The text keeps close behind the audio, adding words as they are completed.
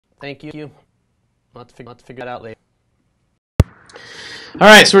Thank you. I'll have to figure that out later. All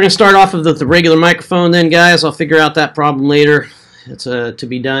right, so we're going to start off with the regular microphone then, guys. I'll figure out that problem later. It's to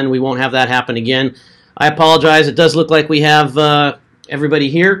be done. We won't have that happen again. I apologize. It does look like we have everybody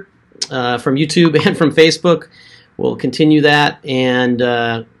here from YouTube and from Facebook. We'll continue that, and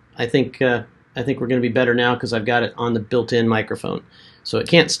I think we're going to be better now because I've got it on the built-in microphone. So it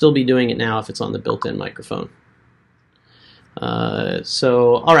can't still be doing it now if it's on the built-in microphone.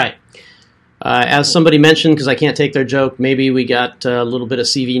 All right. As somebody mentioned, because I can't take their joke, maybe we got a little bit of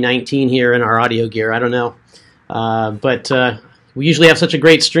CV19 here in our audio gear. I don't know. But we usually have such a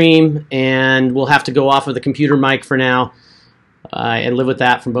great stream, and we'll have to go off of the computer mic for now and live with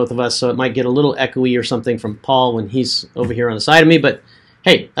that from both of us. So it might get a little echoey or something from Paul when he's over here on the side of me. But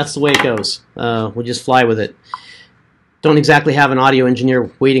hey, that's the way it goes. We'll just fly with it. Don't exactly have an audio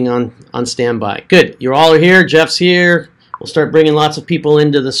engineer waiting on standby. Good. You all are here. Jeff's here. We'll start bringing lots of people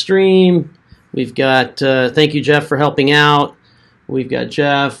into the stream. We've got, thank you, Jeff, for helping out. We've got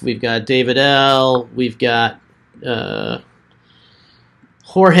Jeff. We've got David L. We've got Jorge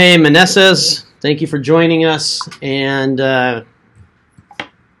Meneses. Thank you for joining us. And,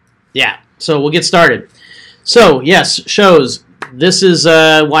 yeah, so we'll get started. So, yes, shows. This is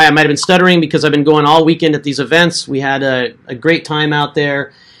why I might have been stuttering, because I've been going all weekend at these events. We had a great time out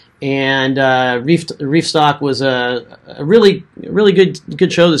there. And Reef Stock was a really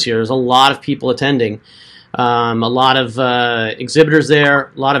good show this year. There's a lot of people attending, a lot of exhibitors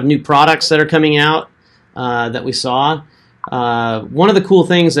there, a lot of new products that are coming out that we saw. One of the cool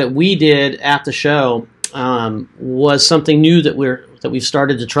things that we did at the show was something new that we've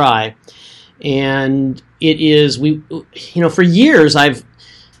started to try, and it is for years I've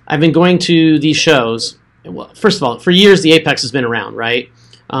been going to these shows. Well, first of all, for years the Apex has been around, right?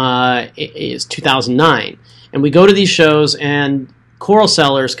 It's 2009, and we go to these shows, and coral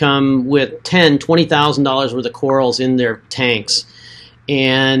sellers come with $10,000, $20,000 worth of corals in their tanks,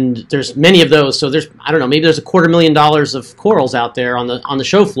 and there's many of those. So there's, I don't know, maybe there's $250,000 of corals out there on the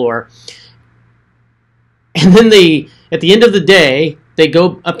show floor, and then at the end of the day, they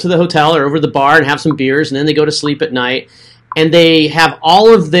go up to the hotel or over the bar and have some beers, and then they go to sleep at night, and they have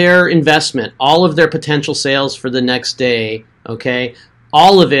all of their investment, all of their potential sales for the next day, okay,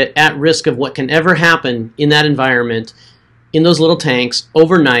 all of it at risk of what can ever happen in that environment, in those little tanks,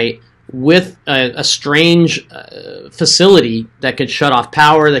 overnight, with a strange facility that could shut off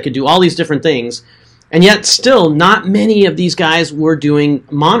power, that could do all these different things. And yet still, not many of these guys were doing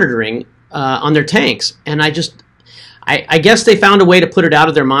monitoring on their tanks. And I guess they found a way to put it out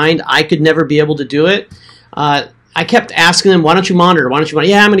of their mind. I could never be able to do it. I kept asking them, why don't you monitor? Why don't you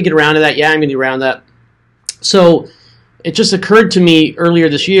monitor? Yeah, I'm going to get around to that. Yeah, I'm going to get around to that. So it just occurred to me earlier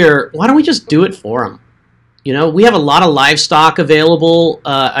this year, why don't we just do it for them? You know, we have a lot of livestock available.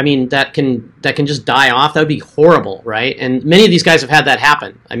 I mean, that can just die off. That would be horrible, right? And many of these guys have had that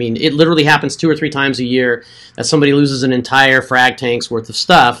happen. I mean, it literally happens 2 or 3 times a year that somebody loses an entire frag tank's worth of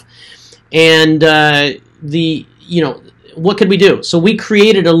stuff. And what could we do? So we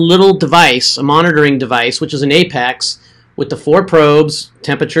created a little device, a monitoring device, which is an Apex with the 4 probes,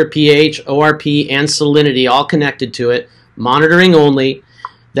 temperature, pH, ORP, and salinity all connected to it, monitoring only,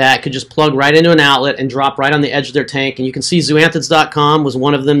 that could just plug right into an outlet and drop right on the edge of their tank. And you can see zoanthids.com was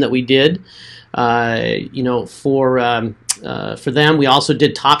one of them that we did. For them, we also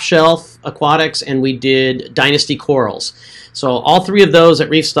did Top Shelf Aquatics, and we did Dynasty Corals. So all 3 of those at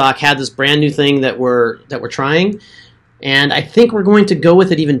Reef Stock had this brand new thing that we're trying. And I think we're going to go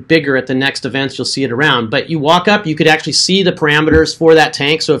with it even bigger at the next events. You'll see it around. But you walk up, you could actually see the parameters for that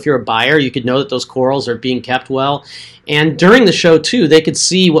tank. So if you're a buyer, you could know that those corals are being kept well. And during the show, too, they could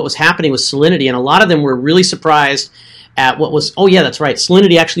see what was happening with salinity. And a lot of them were really surprised at what was, oh, yeah, that's right,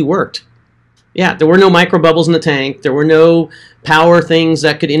 salinity actually worked. Yeah, there were no microbubbles in the tank. There were no power things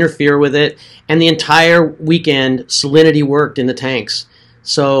that could interfere with it. And the entire weekend, salinity worked in the tanks.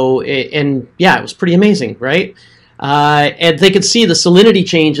 So, it was pretty amazing, right? And they could see the salinity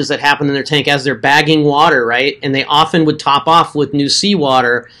changes that happen in their tank as they're bagging water, right? And they often would top off with new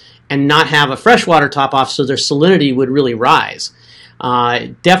seawater and not have a freshwater top off, so their salinity would really rise.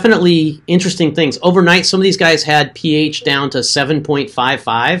 Definitely interesting things. Overnight, some of these guys had pH down to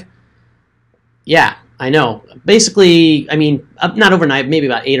 7.55. Yeah, I know. Basically, I mean, not overnight, maybe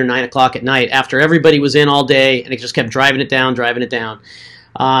about 8 or 9 o'clock at night after everybody was in all day, and it just kept driving it down.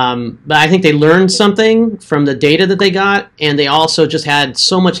 But I think they learned something from the data that they got, and they also just had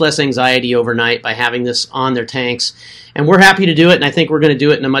so much less anxiety overnight by having this on their tanks. And we're happy to do it, and I think we're going to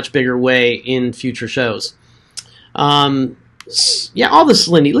do it in a much bigger way in future shows. Yeah, all the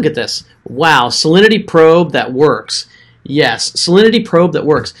salinity. Look at this. Wow, salinity probe that works. Yes, salinity probe that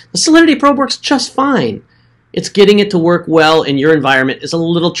works. The salinity probe works just fine. It's getting it to work well in your environment is a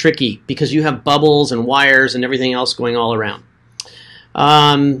little tricky because you have bubbles and wires and everything else going all around.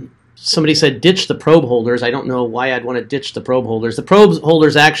 Somebody said ditch the probe holders. I don't know why I'd want to ditch the probe holders. The probe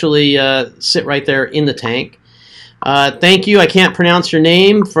holders actually sit right there in the tank. Thank you. I can't pronounce your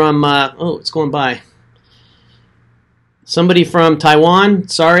name from, oh, it's going by. Somebody from Taiwan.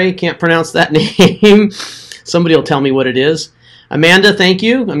 Sorry, can't pronounce that name. Somebody will tell me what it is. Amanda, thank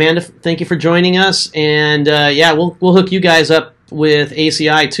you. Amanda, thank you for joining us. And yeah, we'll hook you guys up with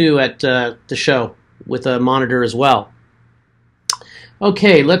ACI too at the show with a monitor as well.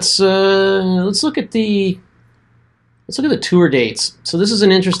 Okay, let's look at the tour dates. So this is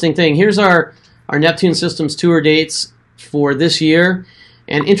an interesting thing. Here's our Neptune Systems tour dates for this year.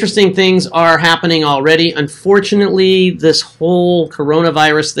 And interesting things are happening already. Unfortunately, this whole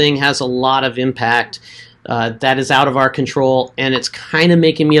coronavirus thing has a lot of impact that is out of our control, and it's kind of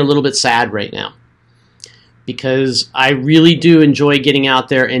making me a little bit sad right now because I really do enjoy getting out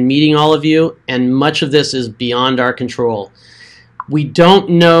there and meeting all of you, and much of this is beyond our control. We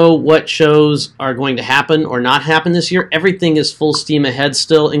don't know what shows are going to happen or not happen this year. Everything is full steam ahead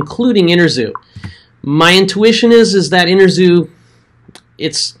still, including Interzoo. My intuition is that Interzoo,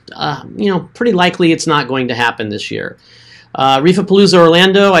 it's pretty likely it's not going to happen this year. Reefapalooza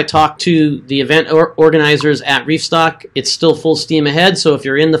Orlando, I talked to the event organizers at Reefstock. It's still full steam ahead, so if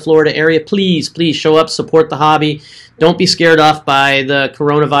you're in the Florida area, please show up, support the hobby. Don't be scared off by the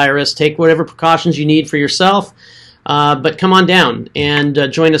coronavirus. Take whatever precautions you need for yourself, but come on down and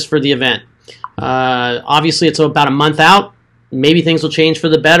join us for the event. Obviously, it's about a month out. Maybe things will change for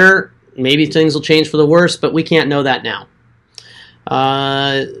the better. Maybe things will change for the worse, but we can't know that now.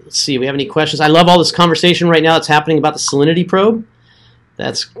 Let's see, we have any questions? I love all this conversation right now that's happening about the salinity probe.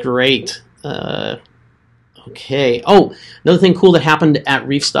 That's great. Okay. Oh, another thing cool that happened at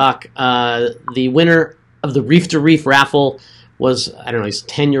Reefstock, the winner of the Reef to Reef raffle was, I don't know, he's a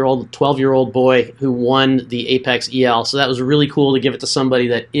 10-year-old, 12-year-old boy who won the Apex EL. So that was really cool to give it to somebody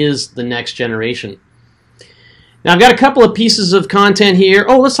that is the next generation. Now, I've got a couple of pieces of content here.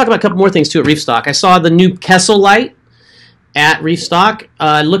 Oh, let's talk about a couple more things, too, at Reefstock. I saw the new Kessel light at Reefstock.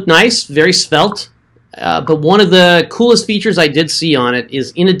 It looked nice, very svelte. But one of the coolest features I did see on it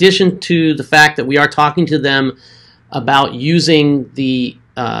is, in addition to the fact that we are talking to them about using the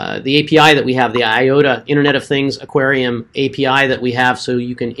API that we have, the IOTA Internet of Things Aquarium API that we have, so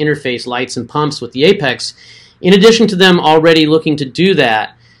you can interface lights and pumps with the Apex. In addition to them already looking to do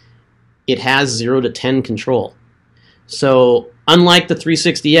that, it has 0 to 10 control. So unlike the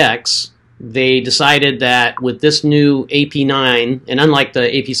 360X, they decided that with this new AP9, and unlike the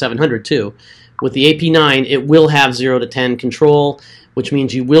AP700 too, with the AP9 it will have 0 to 10 control, which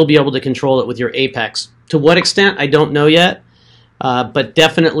means you will be able to control it with your Apex. To what extent, I don't know yet, but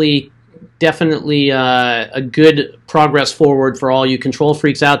definitely a good progress forward for all you control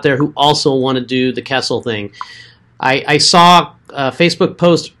freaks out there who also want to do the Kessel thing. I saw a Facebook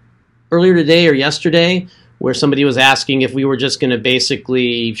post earlier today or yesterday where somebody was asking if we were just going to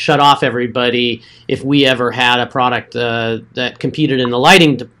basically shut off everybody if we ever had a product that competed in the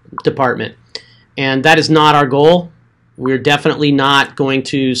lighting department. And that is not our goal. We're definitely not going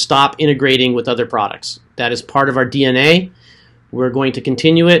to stop integrating with other products. That is part of our DNA. We're going to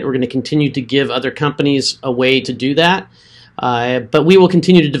continue it. We're going to continue to give other companies a way to do that. But we will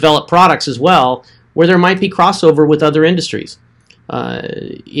continue to develop products as well where there might be crossover with other industries.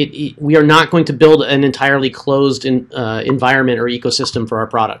 We are not going to build an entirely closed environment or ecosystem for our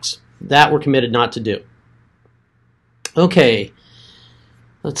products. That we're committed not to do. Okay,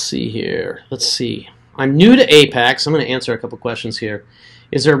 let's see here. Let's see. I'm new to Apex. I'm going to answer a couple questions here.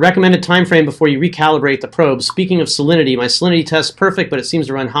 Is there a recommended time frame before you recalibrate the probe? Speaking of salinity, my salinity test is perfect, but it seems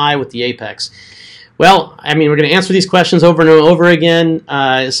to run high with the Apex. Well, I mean, we're going to answer these questions over and over again.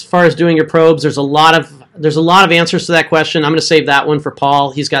 As far as doing your probes, there's a lot of answers to that question. I'm going to save that one for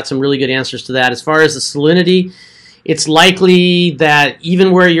Paul. He's got some really good answers to that. As far as the salinity, it's likely that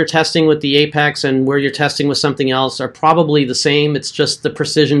even where you're testing with the Apex and where you're testing with something else are probably the same. It's just the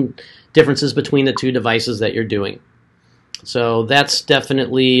precision differences between the two devices that you're doing. So that's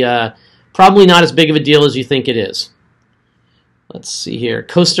definitely probably not as big of a deal as you think it is. Let's see here.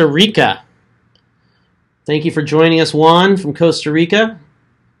 Costa Rica. Thank you for joining us, Juan, from Costa Rica.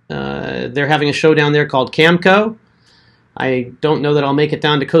 They're having a show down there called Camco. I don't know that I'll make it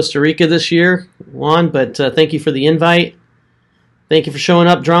down to Costa Rica this year, Juan, but thank you for the invite. Thank you for showing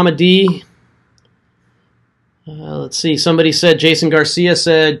up, Drama D. Let's see. Somebody said, Jason Garcia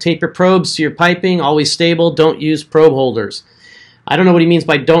said, tape your probes to your piping, always stable, don't use probe holders. I don't know what he means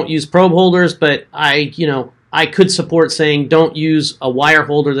by don't use probe holders, but I could support saying don't use a wire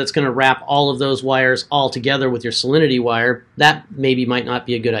holder that's going to wrap all of those wires all together with your salinity wire. That maybe might not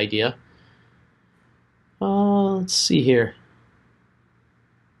be a good idea. Let's see here.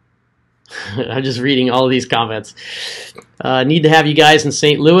 I'm just reading all of these comments. Need to have you guys in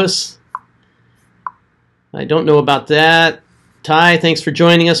St. Louis. I don't know about that. Ty, thanks for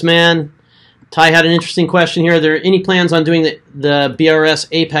joining us, man. Ty had an interesting question here. Are there any plans on doing the BRS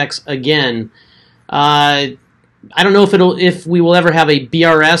Apex again? I don't know if we will ever have a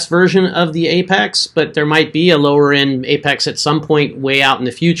BRS version of the Apex, but there might be a lower end Apex at some point way out in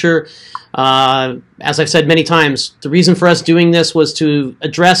the future. As I've said many times, the reason for us doing this was to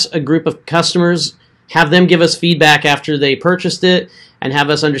address a group of customers, have them give us feedback after they purchased it, and have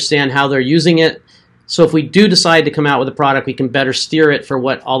us understand how they're using it. So if we do decide to come out with a product, we can better steer it for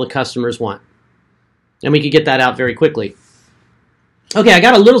what all the customers want. And we could get that out very quickly. Okay, I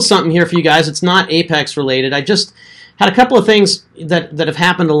got a little something here for you guys. It's not Apex related. I just had a couple of things that have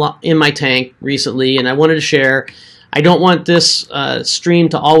happened a lot in my tank recently, and I wanted to share. I don't want this stream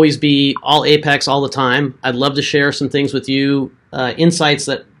to always be all Apex all the time. I'd love to share some things with you, insights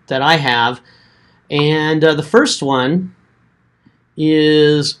that I have. And the first one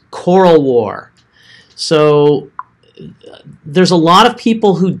is Coral War. So there's a lot of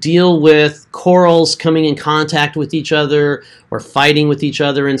people who deal with corals coming in contact with each other or fighting with each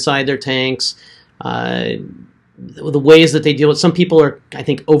other inside their tanks. The ways that they deal with some people are, I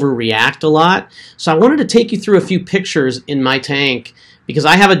think, overreact a lot. So I wanted to take you through a few pictures in my tank because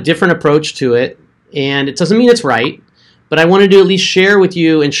I have a different approach to it, and it doesn't mean it's right, but I wanted to at least share with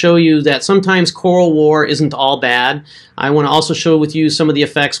you and show you that sometimes Coral War isn't all bad. I want to also show with you some of the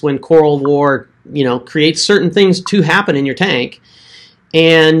effects when Coral War, creates certain things to happen in your tank.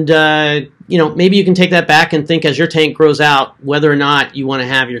 And, maybe you can take that back and think as your tank grows out whether or not you want to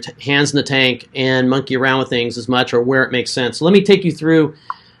have your hands in the tank and monkey around with things as much or where it makes sense. So let me take you through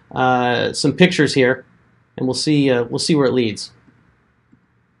some pictures here, and we'll see where it leads.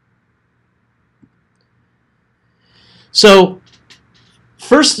 So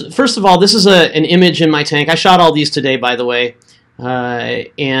first of all, this is an image in my tank. I shot all these today, by the way.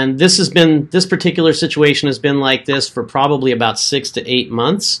 And this particular situation has been like this for probably about 6 to 8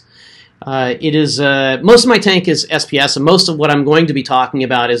 months. It is most of my tank is SPS, and most of what I'm going to be talking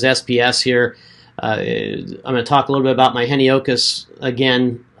about is SPS here. I'm going to talk a little bit about my Heniochus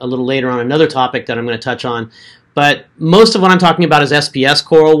again a little later on another topic that I'm going to touch on. But most of what I'm talking about is SPS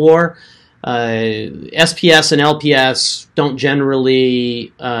Coral War. SPS and LPS don't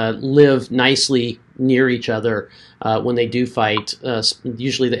generally live nicely near each other when they do fight.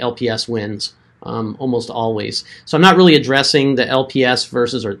 Usually the LPS wins, almost always. So I'm not really addressing the LPS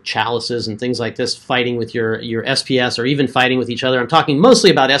versus or chalices and things like this fighting with your SPS or even fighting with each other. I'm talking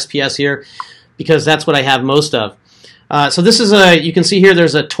mostly about SPS here because that's what I have most of. So this is you can see here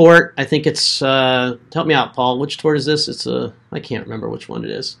there's a tort. I think it's, help me out, Paul. Which tort is this? It's I can't remember which one it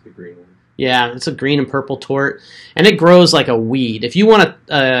is. The green one. Yeah, it's a green and purple tort, and it grows like a weed. If you want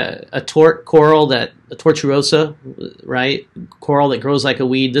a tort coral, a tortuosa, right, coral that grows like a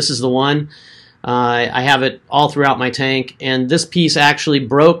weed, this is the one. I have it all throughout my tank, and this piece actually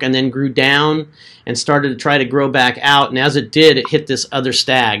broke and then grew down and started to try to grow back out, and as it did, it hit this other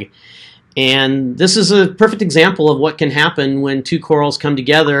stag. And this is a perfect example of what can happen when two corals come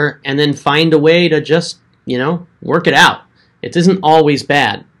together and then find a way to just, work it out. It isn't always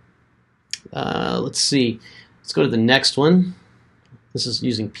bad. Let's see. Let's go to the next one. This is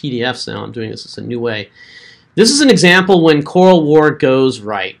using PDFs now. I'm doing this. It's a new way. This is an example when Coral War goes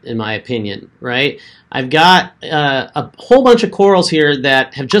right, in my opinion, right? I've got a whole bunch of corals here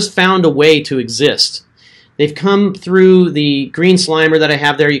that have just found a way to exist. They've come through the green slimer that I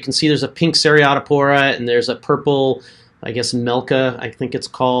have there. You can see there's a pink Seriatopora and there's a purple, I guess, Melka, I think it's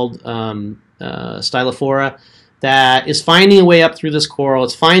called, Stylophora, that is finding a way up through this coral.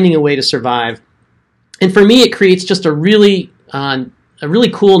 It's finding a way to survive. And for me, it creates just a really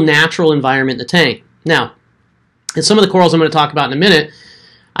cool natural environment in the tank. Now, and some of the corals I'm going to talk about in a minute,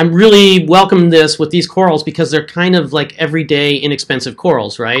 I'm really welcoming this with these corals because they're kind of like everyday inexpensive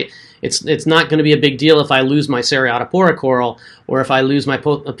corals, right? It's not going to be a big deal if I lose my Seriatopora coral or if I lose my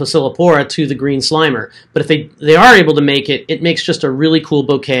Pocillopora to the green slimer. But if they are able to make it, it makes just a really cool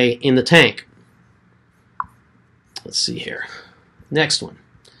bouquet in the tank. Let's see here. Next one.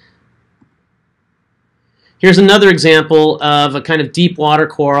 Here's another example of a kind of deep water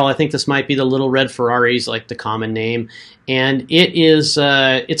coral. I think this might be the little red Ferraris, like the common name. And it is,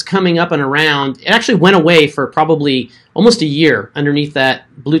 it's coming up and around. It actually went away for probably almost a year underneath that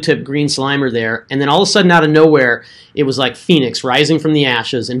blue tip green slimer there. And then all of a sudden out of nowhere, it was like Phoenix rising from the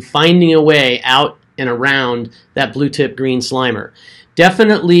ashes and finding a way out and around that blue tip green slimer.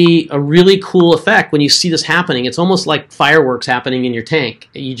 Definitely a really cool effect when you see this happening. It's almost like fireworks happening in your tank.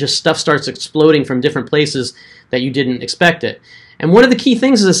 Stuff starts exploding from different places that you didn't expect it. And one of the key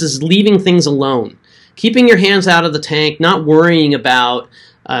things of this is leaving things alone. Keeping your hands out of the tank, not worrying about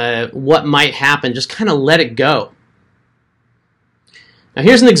what might happen, just kind of let it go. Now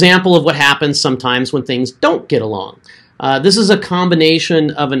here's an example of what happens sometimes when things don't get along. This is a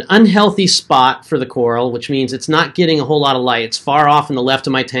combination of an unhealthy spot for the coral, which means it's not getting a whole lot of light. It's far off on the left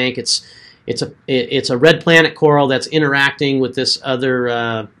of my tank. It's a red planet coral that's interacting with this other,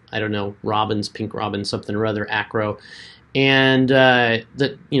 I don't know, robins, pink robin, something or other, acro. And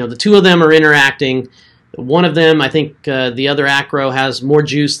the two of them are interacting. One of them, I think the other acro has more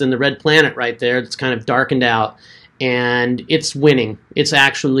juice than the red planet right there. It's kind of darkened out. And it's winning. It's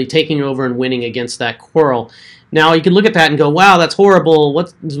actually taking over and winning against that coral. Now you can look at that and go, wow, that's horrible.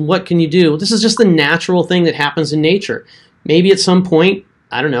 What can you do? This is just the natural thing that happens in nature. Maybe at some point,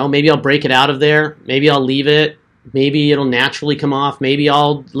 I don't know, maybe I'll break it out of there. Maybe I'll leave it. Maybe it'll naturally come off. Maybe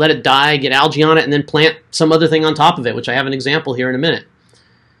I'll let it die, get algae on it, and then plant some other thing on top of it, which I have an example here in a minute.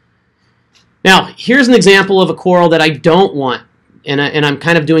 Now, here's an example of a coral that I don't want, and I'm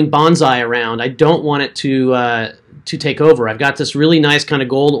kind of doing bonsai around. I don't want it to take over. I've got this really nice kind of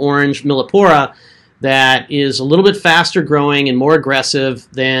gold-orange millipora that is a little bit faster growing and more aggressive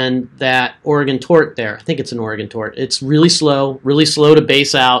than that Oregon tort there. I think it's an Oregon tort. It's really slow to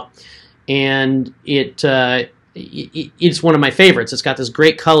base out, and it's one of my favorites. It's got this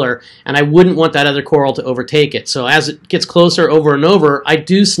great color, and I wouldn't want that other coral to overtake it. So as it gets closer over and over, I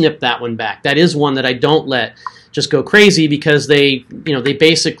do snip that one back. That is one that I don't let just go crazy, because they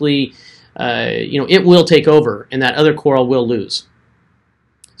basically, it will take over, and that other coral will lose.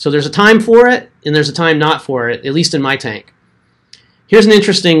 So there's a time for it, and there's a time not for it, at least in my tank. Here's an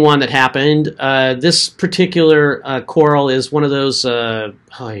interesting one that happened. This particular coral is one of those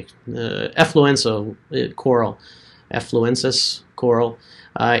effluenza coral, effluensis coral.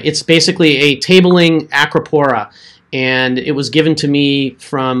 It's basically a tabling acropora, and it was given to me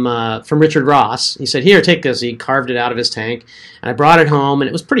from Richard Ross. He said, "Here, take this." He carved it out of his tank, and I brought it home, and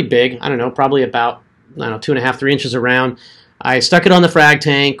it was pretty big. I don't know, probably about 2.5, 3 inches around. I stuck it on the frag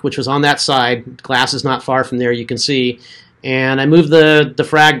tank, which was on that side. Glass is not far from there, you can see. And I moved the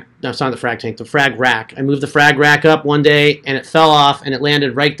frag, no, it's not the frag tank, the frag rack. I moved the frag rack up one day, and it fell off, and it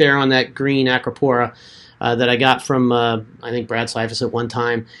landed right there on that green acropora that I got from, I think, Brad Seifus at one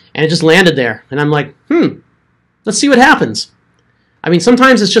time. And it just landed there. And I'm like, let's see what happens. I mean,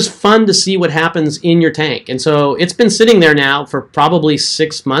 sometimes it's just fun to see what happens in your tank. And so it's been sitting there now for probably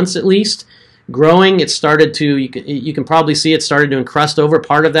 6 months at least, growing. It started to, you can probably see it started to encrust over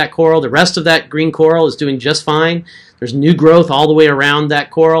part of that coral. The rest of that green coral is doing just fine. There's new growth all the way around that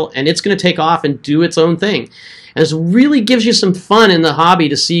coral, and it's going to take off and do its own thing. And this really gives you some fun in the hobby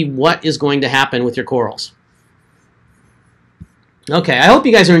to see what is going to happen with your corals. Okay, I hope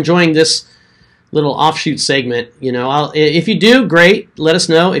you guys are enjoying this little offshoot segment. If you do, great, let us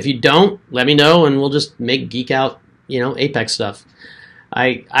know. If you don't, let me know, and we'll just make geek out, Apex stuff.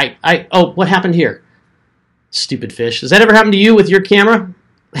 Oh, what happened here? Stupid fish. Has that ever happened to you with your camera?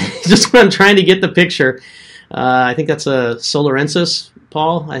 Just when I'm trying to get the picture. I think that's a Solarensis,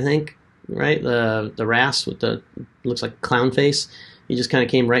 Paul, I think, right? The wrasse with the, looks like clown face. He just kind of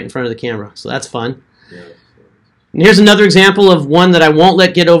came right in front of the camera. So that's fun. Yeah. And here's another example of one that I won't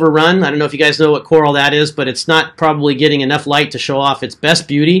let get overrun. I don't know if you guys know what coral that is, but it's not probably getting enough light to show off its best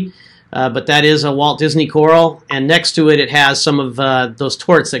beauty. But that is a Walt Disney coral, and next to it, it has some of those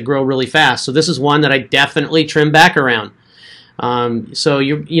torts that grow really fast. So this is one that I definitely trim back around. So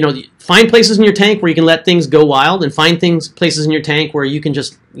you find places in your tank where you can let things go wild, and find places in your tank where you can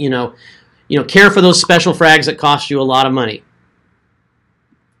just care for those special frags that cost you a lot of money.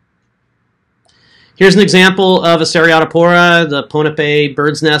 Here's an example of a Seriatopora, the Ponape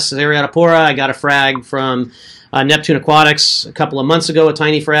bird's nest Seriatopora. I got a frag from Neptune Aquatics a couple of months ago, a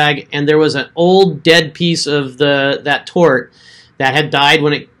tiny frag, and there was an old dead piece of that tort that had died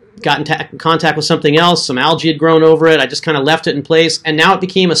when it got in contact with something else. Some algae had grown over it. I just kind of left it in place, and now it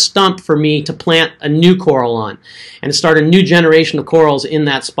became a stump for me to plant a new coral on and start a new generation of corals in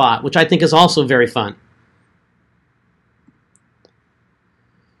that spot, which I think is also very fun.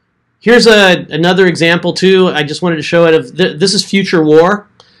 Here's another example too. I just wanted to show it. This is Future War.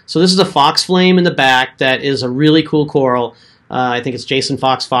 So this is a fox flame in the back that is a really cool coral. I think it's Jason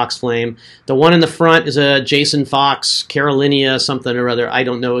Fox fox flame. The one in the front is a Jason Fox Carolinia something or other. I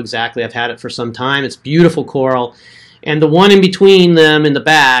don't know exactly. I've had it for some time. It's beautiful coral. And the one in between them in the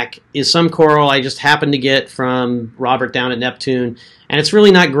back is some coral I just happened to get from Robert down at Neptune. And it's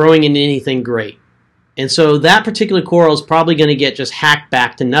really not growing into anything great. And so that particular coral is probably going to get just hacked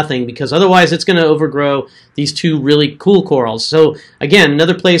back to nothing, because otherwise it's going to overgrow these two really cool corals. So again,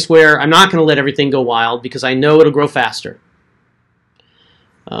 another place where I'm not going to let everything go wild because I know it'll grow faster.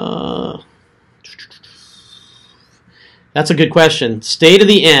 That's a good question. Stay to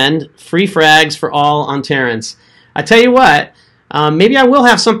the end. Free frags for all on Terrence. I tell you what, maybe I will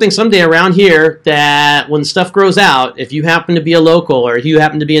have something someday around here that when stuff grows out, if you happen to be a local or if you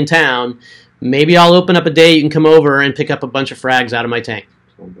happen to be in town, maybe I'll open up a day you can come over and pick up a bunch of frags out of my tank.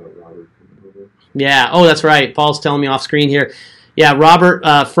 Yeah, oh, that's right. Paul's telling me off screen here. Yeah,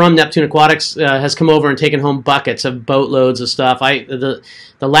 Robert from Neptune Aquatics has come over and taken home buckets of boatloads of stuff.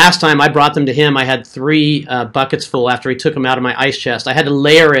 The last time I brought them to him, I had 3 buckets full after he took them out of my ice chest. I had to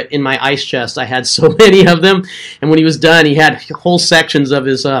layer it in my ice chest. I had so many of them, and when he was done, he had whole sections of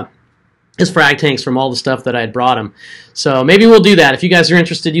his frag tanks from all the stuff that I had brought him. So maybe we'll do that. If you guys are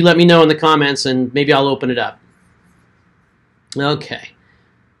interested, you let me know in the comments, and maybe I'll open it up. Okay.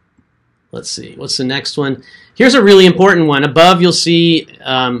 Let's see. What's the next one? Here's a really important one. Above, you'll see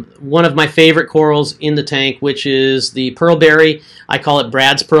one of my favorite corals in the tank, which is the pearlberry. I call it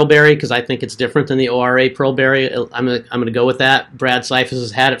Brad's pearlberry because I think it's different than the ORA pearlberry. I'm gonna go with that. Brad Seifus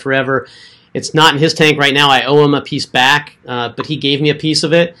has had it forever. It's not in his tank right now. I owe him a piece back, but he gave me a piece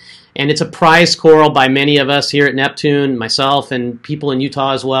of it. And it's a prized coral by many of us here at Neptune, myself, and people in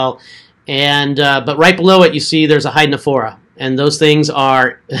Utah as well. And but right below it, you see there's a hydnophora. And those things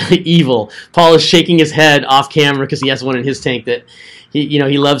are evil. Paul is shaking his head off camera because he has one in his tank that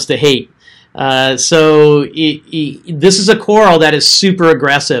he loves to hate. So this is a coral that is super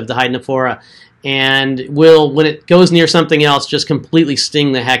aggressive, the hydnophora, and will, when it goes near something else, just completely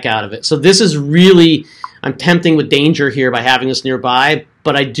sting the heck out of it. So this is really, I'm tempting with danger here by having this nearby,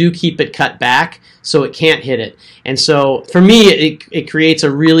 but I do keep it cut back so it can't hit it. And so for me, it creates a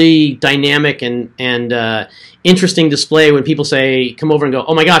really dynamic and interesting display when people say, come over and go,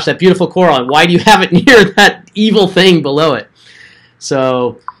 oh my gosh, that beautiful coral, and why do you have it near that evil thing below it?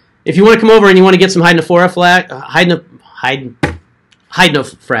 So if you want to come over and you want to get some hydnophora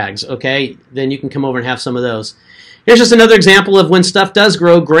frags, okay, then you can come over and have some of those. Here's just another example of when stuff does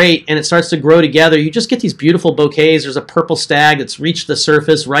grow great and it starts to grow together. You just get these beautiful bouquets. There's a purple stag that's reached the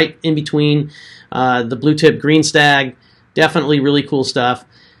surface right in between the blue-tip green stag. Definitely really cool stuff.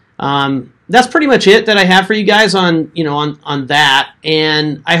 That's pretty much it that I have for you guys on that.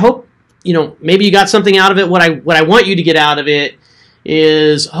 And I hope maybe you got something out of it. What I want you to get out of it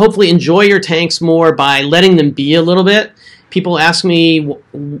is hopefully enjoy your tanks more by letting them be a little bit. People ask me,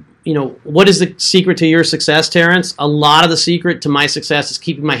 what is the secret to your success, Terrence? A lot of the secret to my success is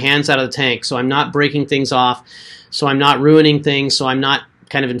keeping my hands out of the tank, so I'm not breaking things off, so I'm not ruining things, so I'm not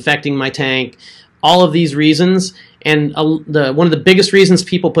kind of infecting my tank. All of these reasons, and one of the biggest reasons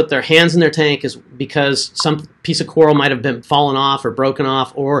people put their hands in their tank is because some piece of coral might have been fallen off or broken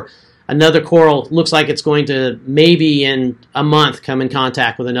off, or another coral looks like it's going to maybe in a month come in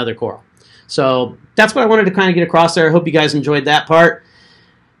contact with another coral. So that's what I wanted to kind of get across there. I hope you guys enjoyed that part.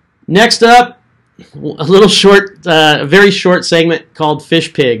 Next up, a little short, a very short segment called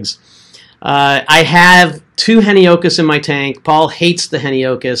Fish Pigs. I have 2 Heniochus in my tank. Paul hates the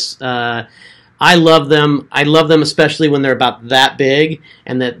Heniochus. I love them. I love them especially when they're about that big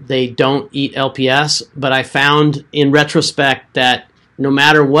and that they don't eat LPS. But I found in retrospect that no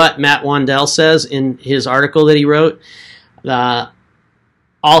matter what Matt Wandel says in his article that he wrote,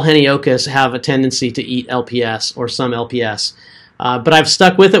 all Heniochus have a tendency to eat LPS or some LPS. But I've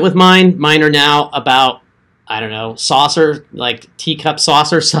stuck with it with mine. Mine are now about, I don't know, saucer, like teacup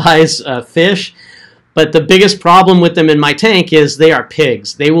saucer size fish. But the biggest problem with them in my tank is they are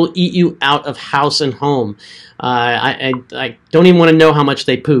pigs. They will eat you out of house and home. I don't even want to know how much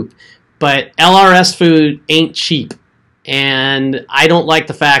they poop. But LRS food ain't cheap. And I don't like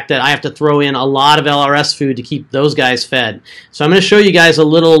the fact that I have to throw in a lot of LRS food to keep those guys fed. So I'm going to show you guys a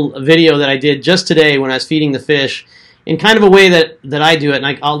little video that I did just today when I was feeding the fish in kind of a way that I do it.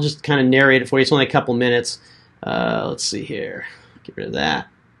 And I'll just kind of narrate it for you. It's only a couple minutes. Let's see here. Get rid of that.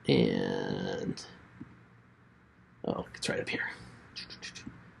 And oh, it's right up here.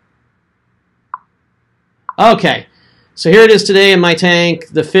 Okay. So here it is today in my tank.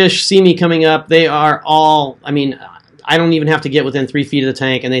 The fish see me coming up. They are all, I mean, I don't even have to get within 3 feet of the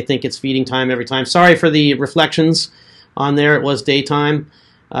tank, and they think it's feeding time every time. Sorry for the reflections on there. It was daytime.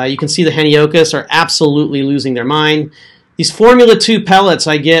 You can see the Heniochus are absolutely losing their mind. These Formula 2 pellets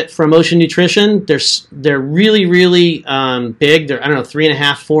I get from Ocean Nutrition, they're really, really big. They're, I don't know,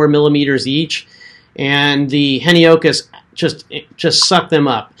 3.5, 4 millimeters each. And the Heniochus just suck them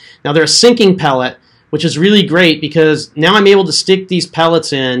up. Now, they're a sinking pellet, which is really great because now I'm able to stick these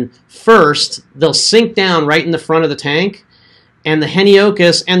pellets in first. They'll sink down right in the front of the tank, and the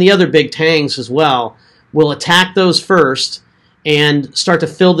Heniochus and the other big tangs as well will attack those first and start to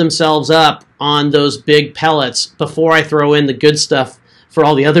fill themselves up on those big pellets before I throw in the good stuff for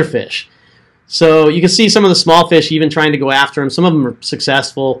all the other fish. So you can see some of the small fish even trying to go after them. Some of them are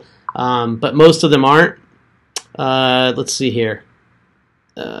successful, but most of them aren't. Let's see here.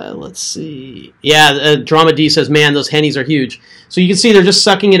 Let's see. Yeah, Drama D says, man, those hennies are huge. So you can see they're just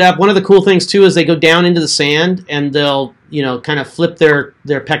sucking it up. One of the cool things, too, is they go down into the sand, and they'll, kind of flip their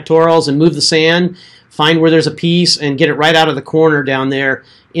pectorals and move the sand, find where there's a piece, and get it right out of the corner down there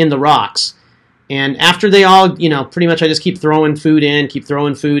in the rocks. And after they all, pretty much I just keep throwing food in,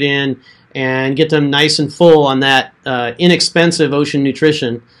 and get them nice and full on that inexpensive ocean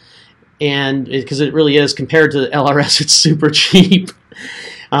nutrition. And because it really is, compared to the LRS, it's super cheap.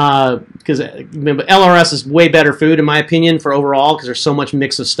 Because LRS is way better food, in my opinion, for overall, because there's so much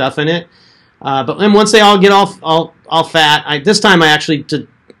mix of stuff in it. But then once they all get all fat, this time I actually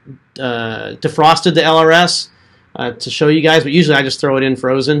defrosted the LRS to show you guys. But usually I just throw it in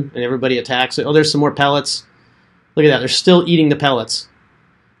frozen, and everybody attacks it. Oh, there's some more pellets. Look at that. They're still eating the pellets.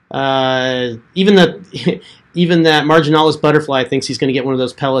 Even that marginalis butterfly thinks he's going to get one of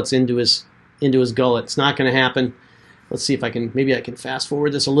those pellets into his gullet. It's not going to happen. Let's see if maybe I can fast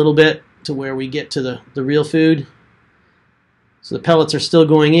forward this a little bit to where we get to the real food. So the pellets are still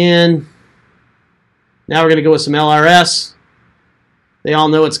going in. Now we're going to go with some LRS. They all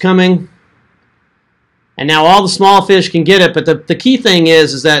know it's coming. And now all the small fish can get it, but the key thing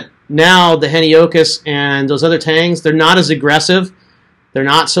is that now the Heniochus and those other tangs, they're not as aggressive. They're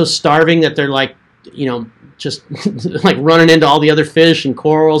not so starving that they're like, just like running into all the other fish and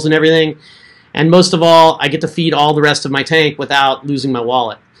corals and everything. And most of all, I get to feed all the rest of my tank without losing my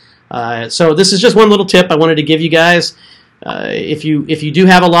wallet. So this is just one little tip I wanted to give you guys. If you do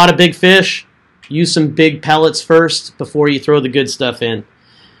have a lot of big fish, use some big pellets first before you throw the good stuff in.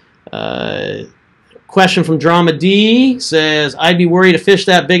 Question from Drama D says, I'd be worried a fish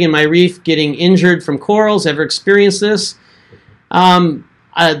that big in my reef getting injured from corals. Ever experienced this?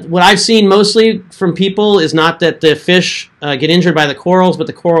 What I've seen mostly from people is not that the fish get injured by the corals, but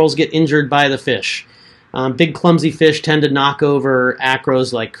the corals get injured by the fish. Big clumsy fish tend to knock over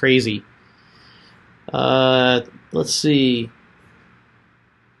acros like crazy. Let's see.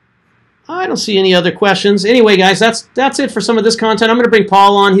 I don't see any other questions. Anyway, guys, that's it for some of this content. I'm going to bring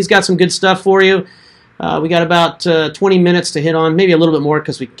Paul on. He's got some good stuff for you. We got about 20 minutes to hit on, maybe a little bit more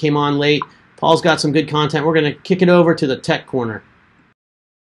because we came on late. Paul's got some good content. We're going to kick it over to the tech corner.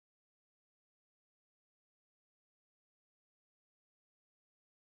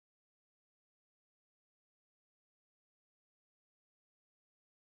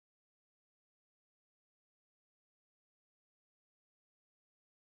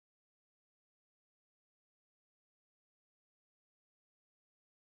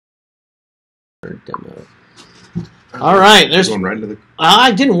 Demo. All right, there's. Going right into the...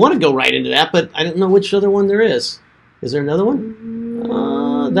 I didn't want to go right into that, but I don't know which other one there is. Is there another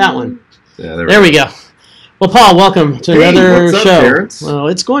one? That one. Yeah, there we go. Well, Paul, welcome to another what's up, show. Terrence? Well,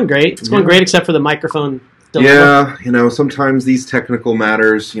 it's going great. It's going great, except for the microphone. Yeah, sometimes these technical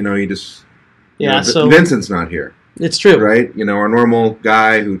matters, you just. So Vincent's not here. It's true. Right? Our normal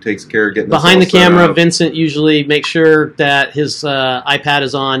guy who takes care of getting behind the camera, Vincent usually makes sure that his iPad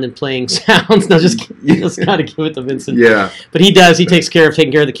is on and playing sounds. No, just got to give it to Vincent. Yeah. But he does. He takes care of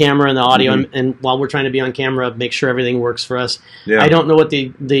taking care of the camera and the audio, and while we're trying to be on camera, make sure everything works for us. Yeah. I don't know what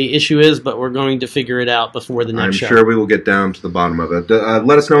the issue is, but we're going to figure it out before the next show. I'm sure we will get down to the bottom of it.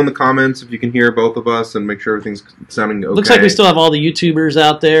 Let us know in the comments if you can hear both of us and make sure everything's sounding okay. Looks like we still have all the YouTubers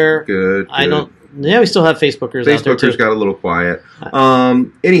out there. Good. Yeah, we still have Facebookers out there, too. Facebookers got a little quiet.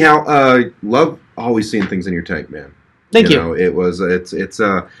 Anyhow, love always seeing things in your tank, man. Thank you. It's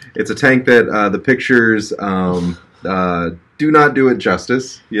a tank that the pictures do not do it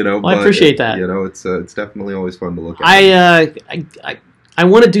justice. Well, I appreciate that. It's definitely always fun to look at. I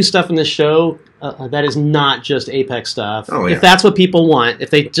want to do stuff in this show that is not just Apex stuff. Oh, yeah. If that's what people want,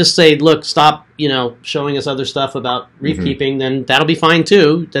 if they just say, look, stop, showing us other stuff about reef keeping, then that'll be fine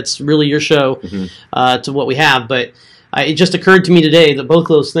too. That's really your show to what we have. But it just occurred to me today that both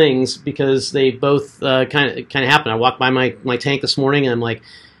those things, because they both kind of happen. I walked by my tank this morning and I'm like,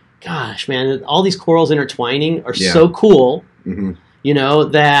 gosh, man, all these corals intertwining are so cool.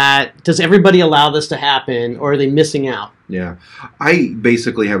 That does everybody allow this to happen, or are they missing out? Yeah. I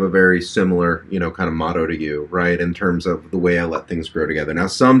basically have a very similar, kind of motto to you, right, in terms of the way I let things grow together. Now,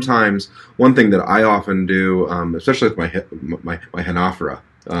 sometimes one thing that I often do, especially with my Henophora,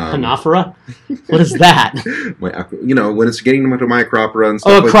 Hanaphora? What is that? When it's getting into my acropora and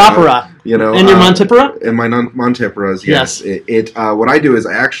stuff. Oh, acropora. And your Montipora? And my Montiporas, yes. What I do is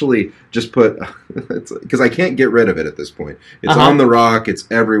I actually just put, because I can't get rid of it at this point. It's on the rock, it's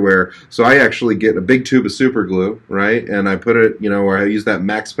everywhere. So I actually get a big tube of super glue, right? And I put it, where I use that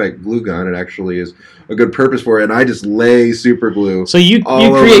Max Spec glue gun. It actually is a good purpose for it. And I just lay super glue. So you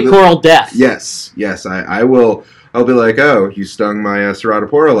create coral death. Yes. I will. I'll be like, oh, you stung my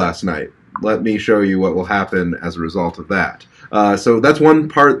ceratopora last night. Let me show you what will happen as a result of that. So that's one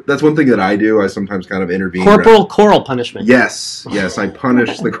part. That's one thing that I do. I sometimes kind of intervene. Corporal coral punishment. Yes, I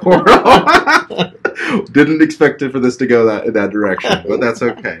punish the coral. Didn't expect it for this to go that direction, but that's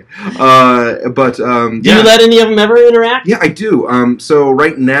okay. Do you let any of them ever interact? Yeah, I do. So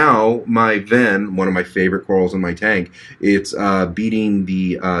right now, my Ven, one of my favorite corals in my tank, it's beating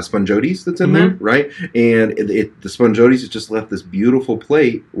the Spongiotes that's in there, right? And the Spongiotes has just left this beautiful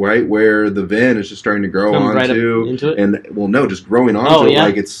plate, right, where the Ven is just starting to grow onto it. And just growing onto it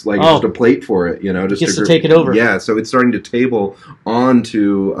like it's just a plate for it, just to take it over. Yeah, so it's starting to table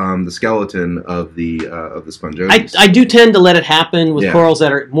onto the skeleton of the Spongiotes. I do tend to let it happen with corals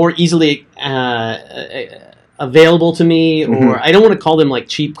that are more easily available to me, or I don't want to call them like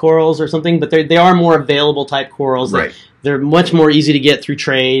cheap corals or something, but they are more available type corals. Right. They're much more easy to get through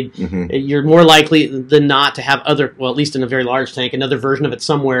trade. You're more likely than not to have at least in a very large tank, another version of it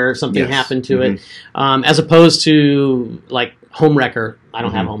somewhere, if something happened to it, as opposed to like home wrecker. I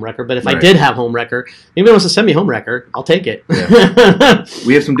don't have home wrecker, but if I did have home wrecker, anybody wants to send me home wrecker, I'll take it. Yeah.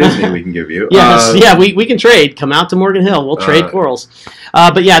 We have some Disney we can give you. Yes, we can trade. Come out to Morgan Hill. We'll trade corals.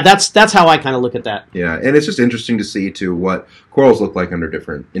 But yeah, that's how I kind of look at that. Yeah, and it's just interesting to see too what corals look like in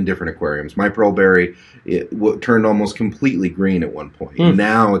different aquariums. My pearlberry turned almost completely green at one point.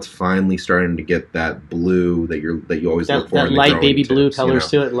 Now it's finally starting to get that blue that you always look for. That light baby blue colors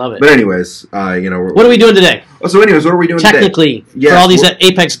to it. Love it. But anyways, what are we doing today? So anyways, what are we doing technically? Today? For all these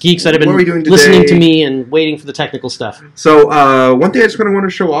Apex geeks that have been listening to me and waiting for the technical stuff. So one thing I just kind of want to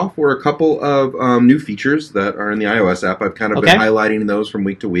show off were a couple of new features that are in the iOS app. I've kind of been highlighting those from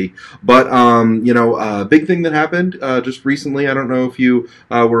week to week. But a big thing that happened just recently. I don't know if you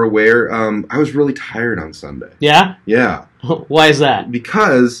were aware. I was really tired on Sunday. Yeah? Yeah. Why is that?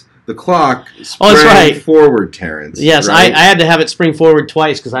 Because the clock sprang forward, Terrence. Yes, right? I had to have it spring forward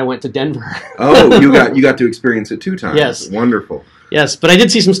twice because I went to Denver. Oh, you got to experience it 2 times. Yes. Wonderful. Yes, but I did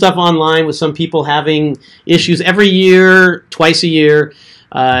see some stuff online with some people having issues every year, twice a year.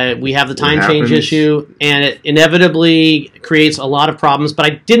 We have the time change issue, and it inevitably creates a lot of problems, but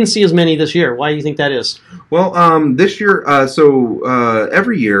I didn't see as many this year. Why do you think that is? Well, this year,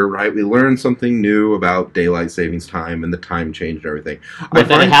 every year, right, we learn something new about daylight savings time and the time change and everything. That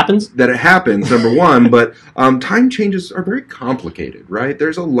it happens? That it happens, number one, but time changes are very complicated, right?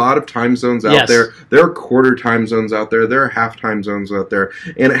 There's a lot of time zones out there. There are quarter time zones out there. There are half time zones out there,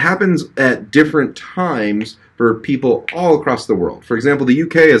 and it happens at different times for people all across the world. For example, the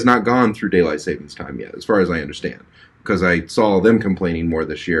UK has not gone through daylight savings time yet, as far as I understand, because I saw them complaining more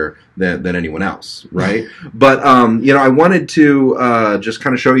this year than anyone else, right? But I wanted to just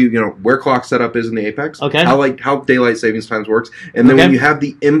kind of show you, where clock setup is in the Apex, how daylight savings times works, and then when you have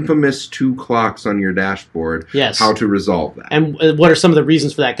the infamous 2 clocks on your dashboard, how to resolve that. And what are some of the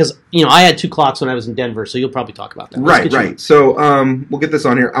reasons for that? Because I had 2 clocks when I was in Denver, so you'll probably talk about that. Right. So we'll get this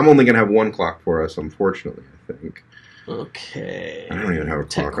on here. I'm only going to have 1 clock for us, unfortunately, I think. Okay. I don't even have a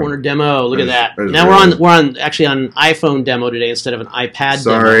Tech Corner demo. Look at that. Now we're on iPhone demo today instead of an iPad.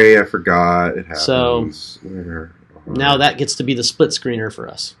 Sorry, I forgot. It happens. So now that gets to be the split screener for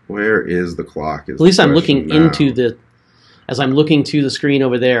us. Where is the clock? At least I'm looking as I'm looking to the screen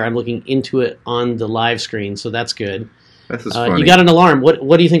over there. I'm looking into it on the live screen, so that's good. This is funny. You got an alarm.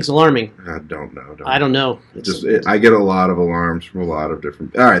 What do you think is alarming? I don't know. I don't know. I get a lot of alarms from a lot of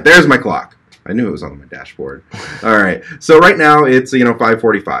different. All right, there's my clock. I knew it was on my dashboard. All right. So right now it's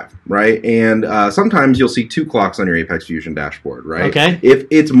 5:45, right? And sometimes you'll see 2 clocks on your Apex Fusion dashboard, right? Okay. If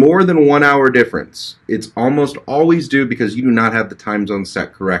it's more than 1 hour difference, it's almost always due because you do not have the time zone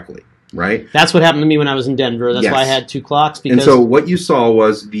set correctly, right? That's what happened to me when I was in Denver. That's why I had 2 clocks. And so what you saw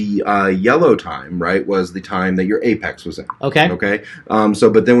was the yellow time, right? Was the time that your Apex was in. Okay. Okay.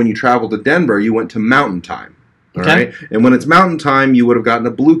 But then when you traveled to Denver, you went to Mountain Time. All right, and when it's Mountain Time, you would have gotten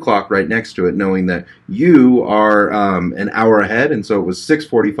a blue clock right next to it, knowing that you are an hour ahead, and so it was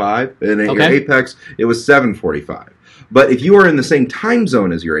 6:45, and at your Apex, it was 7:45. But if you are in the same time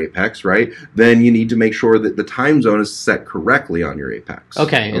zone as your apex, right, then you need to make sure that the time zone is set correctly on your apex.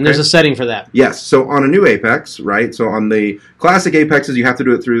 Okay, and there's a setting for that. Yes. So on a new apex, right, so on the classic apexes, you have to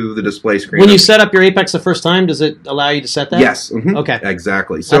do it through the display screen. When you set up your apex the first time, does it allow you to set that? Yes. Okay.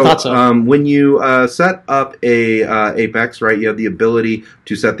 Exactly. So, I thought so. When you set up a apex, right, you have the ability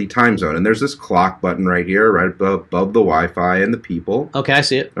to set the time zone. And there's this clock button right here, right above the Wi-Fi and the people. Okay, I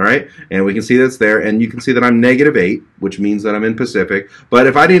see it. All right. And we can see that's there. And you can see that I'm -8, which means that I'm in Pacific. But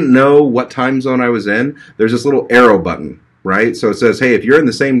if I didn't know what time zone I was in, there's this little arrow button. Right, so it says, "Hey, if you're in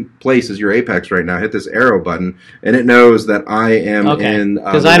the same place as your apex right now, hit this arrow button," and it knows that I am in.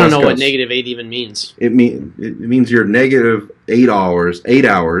 Because I don't know what -8 even means. It means you're -8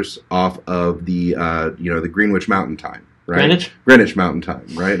 hours off of the the Greenwich Mountain Time. Right? Greenwich Mountain Time,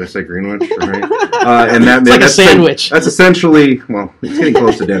 right? I say Greenwich, right? And that it's like a sandwich. That's essentially, well, it's getting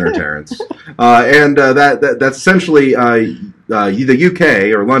close to dinner, Terrence. That's essentially the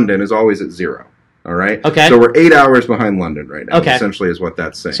UK or London is always at 0. All right. Okay. So we're 8 hours behind London right now. Okay. Essentially, is what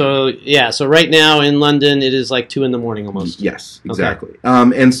that's saying. So yeah. So right now in London, it is like 2 in the morning almost. Yes, exactly.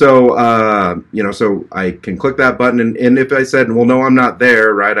 Okay. And so so I can click that button, and if I said, "Well, no, I'm not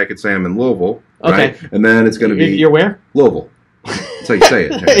there," right? I could say I'm in Louisville. Okay. Right? And then it's going to be. You're where? Louisville. That's how you say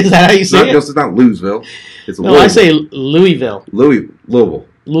it. Is that how you say it? It's not Louisville. It's no, Louisville. I say Louisville. Louisville.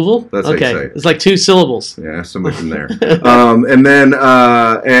 Louisville? That's how you say it. It's like 2 syllables. Yeah, somewhere from there. And then,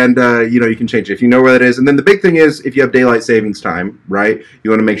 you can change it if you know where that is. And then the big thing is, if you have daylight savings time, right,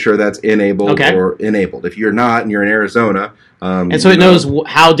 you want to make sure that's enabled or enabled. If you're not and you're in Arizona. And so it knows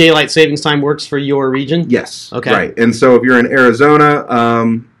how daylight savings time works for your region? Yes. Okay. Right. And so if you're in Arizona,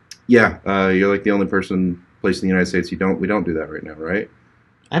 you're like the only place in the United States we don't do that right now, right?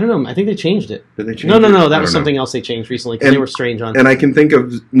 I don't know. I think they changed it. Did they change it? No. That was something else they changed recently because they were strange on. And I can think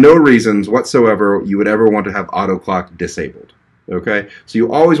of no reasons whatsoever you would ever want to have auto clock disabled. Okay, so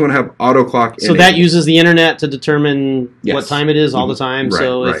you always want to have auto clock. So that uses the internet to determine what time it is all the time. Right,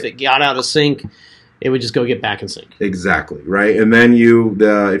 so if it got out of sync, it would just go get back in sync. Exactly, right. And then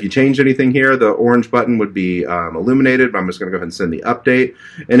if you change anything here, the orange button would be illuminated. But I'm just going to go ahead and send the update.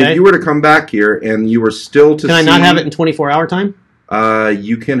 And if you were to come back here and you were still to Can I not have it in 24-hour time?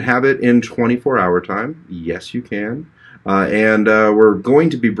 You can have it in 24-hour time. Yes, you can. And we're going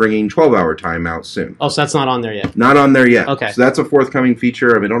to be bringing 12-hour time out soon. Oh, so that's not on there yet? Not on there yet. Okay. So that's a forthcoming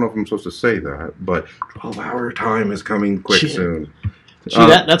feature. I mean, I don't know if I'm supposed to say that, but 12-hour time is coming quick soon. Gee,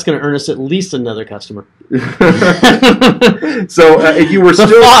 that's going to earn us at least another customer. So if you were the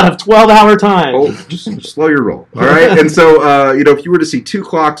thought of 12-hour time. Oh, just slow your roll. All right. And so if you were to see 2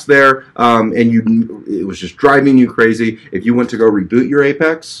 clocks there, and it was just driving you crazy, if you went to go reboot your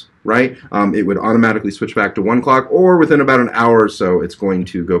Apex, right, it would automatically switch back to 1 clock, or within about an hour or so, it's going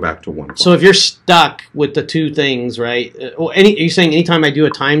to go back to 1 clock. So if you're stuck with the 2 things, right? Are you saying anytime I do a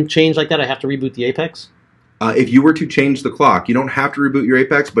time change like that, I have to reboot the Apex? If you were to change the clock, you don't have to reboot your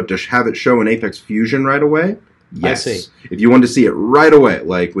Apex, but to have it show an Apex Fusion right away, yes. I see. If you want to see it right away,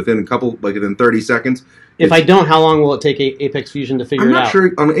 like within 30 seconds. If I don't, how long will it take Apex Fusion to figure it out? I'm not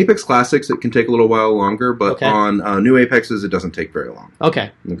sure. On Apex Classics, it can take a little while longer, but on new Apexes, it doesn't take very long. Okay.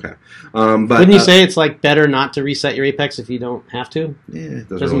 Okay. But wouldn't you say it's like better not to reset your Apex if you don't have to? Yeah, it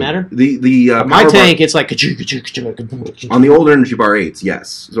doesn't matter. My tank, it's like on the old Energy Bar 8s,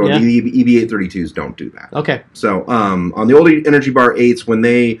 yes. So the EB832s don't do that. Okay. So on the old Energy Bar 8s, when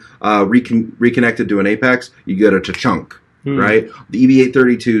they reconnected to an Apex, you get a chunk. Right, the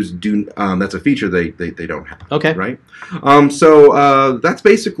EB832s do. That's a feature they don't have. Okay, right. So that's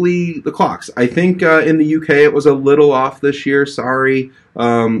basically the clocks. I think in the UK it was a little off this year. Sorry,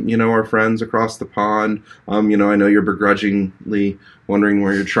 our friends across the pond. I know you're begrudgingly wondering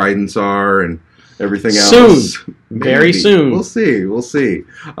where your tridents are and everything else. Soon, very soon. We'll see.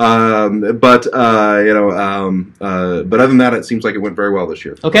 But other than that, it seems like it went very well this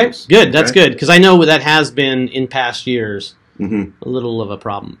year. Okay, good. That's good because I know that has been in past years a little of a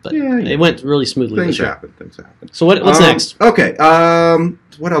problem, but it went really smoothly. Things happen. So what's next? Okay.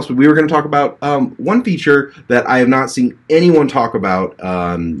 What else? We were going to talk about one feature that I have not seen anyone talk about,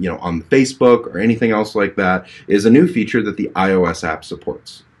 on Facebook or anything else like that, is a new feature that the iOS app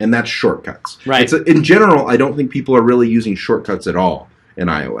supports, and that's shortcuts. Right. In general, I don't think people are really using shortcuts at all in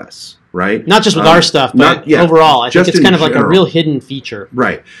iOS. Right? Not just with our stuff, but overall. I think it's kind of like a real hidden feature.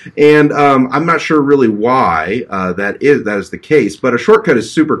 Right. And I'm not sure really why that is the case, but a shortcut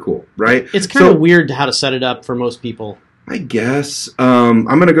is super cool, right? It's kind of weird how to set it up for most people. I guess. I'm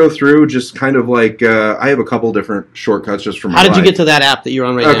going to go through just kind of like, I have a couple different shortcuts just for my life. How did you get to that app that you're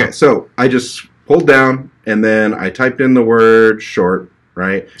on right now? Okay, so I just pulled down, and then I typed in the word short,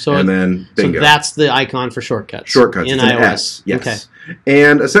 right? So and then bingo. So that's the icon for shortcuts. Shortcuts in it's an iOS. S, yes. Okay.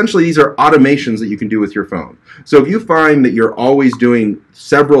 And essentially, these are automations that you can do with your phone. So if you find that you're always doing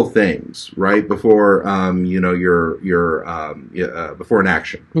several things right before before an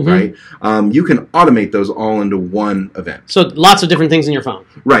action, right? You can automate those all into one event. So lots of different things in your phone.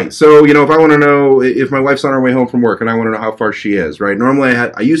 Right. So if I want to know if my wife's on her way home from work and I want to know how far she is, right? Normally,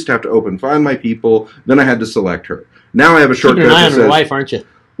 I used to have to open Find My People, then I had to select her. Now I have a shortcut Keeping an eye that on says, your wife, aren't you?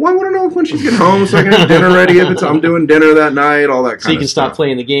 well, I want to know when she's getting home so I can have dinner ready. If I'm doing dinner that night, all that kind of stuff. So you can stop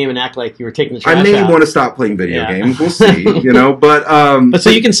playing the game and act like you were taking the trash out. I may want to stop playing video games. We'll see, But so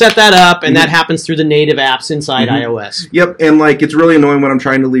you can set that up, and that happens through the native apps inside iOS. Yep, and it's really annoying when I'm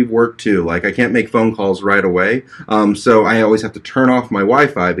trying to leave work too. I can't make phone calls right away, so I always have to turn off my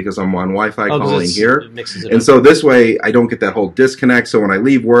Wi-Fi because I'm on Wi-Fi calling here. It mixes it and up. so this way I don't get that whole disconnect. So when I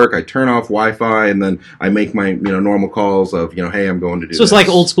leave work, I turn off Wi-Fi and then I make my normal calls of hey, I'm going to do. So it's like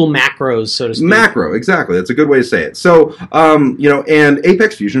old school macros, so to speak. Macro, exactly. That's a good way to say it. So, and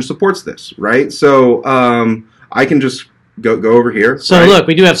Apex Fusion supports this, right? So, I can just go over here. So right? look,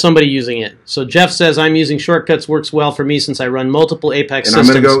 we do have somebody using it. So Jeff says, I'm using shortcuts, works well for me since I run multiple Apex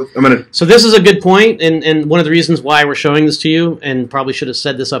systems. So this is a good point, and one of the reasons why we're showing this to you, and probably should have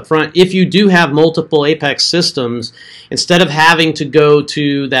said this up front, if you do have multiple Apex systems, instead of having to go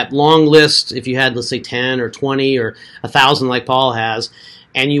to that long list, if you had, let's say, 10 or 20 or 1,000 like Paul has,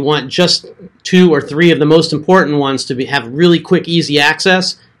 and you want just 2 or 3 of the most important ones to have really quick, easy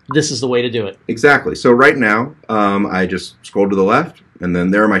access, this is the way to do it. Exactly. So right now, I just scroll to the left, and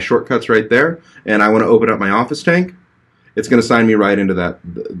then there are my shortcuts right there, and I want to open up my Office tank. It's going to sign me right into that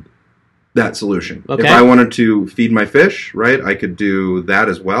solution. Okay. If I wanted to feed my fish, right, I could do that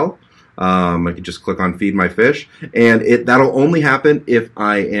as well. I could just click on Feed My Fish, and that'll only happen if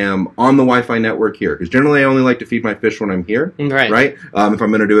I am on the Wi-Fi network here, because generally I only like to feed my fish when I'm here, right? If I'm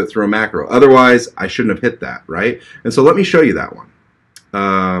going to do it through a macro. Otherwise, I shouldn't have hit that, right? And so let me show you that one. So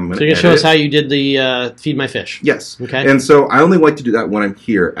you're going to show us how you did the Feed My Fish. Yes. Okay. And so I only like to do that when I'm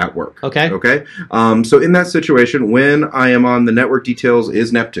here at work. Okay. Okay. So in that situation, when I am on the network details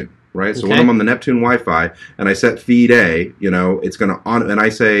is Neptune. Right, so when I'm on the Neptune Wi-Fi and I set feed A, it's going to and I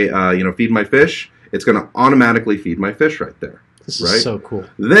say, feed my fish, it's going to automatically feed my fish right there. This is so cool.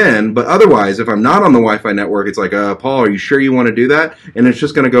 But otherwise, if I'm not on the Wi-Fi network, it's like, Paul, are you sure you want to do that? And it's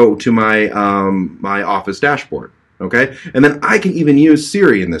just going to go to my my Office dashboard. Okay, and then I can even use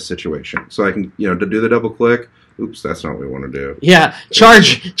Siri in this situation, so I can to do the double click. Oops, that's not what we want to do. Yeah,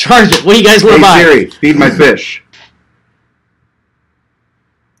 charge it. What do you guys want to buy? Hey Siri, feed my fish.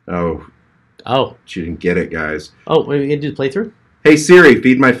 Oh, she didn't get it, guys. Oh, are we going to do the playthrough? Hey Siri,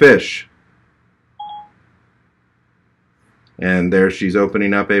 feed my fish. And there she's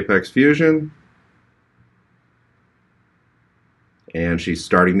opening up Apex Fusion. And she's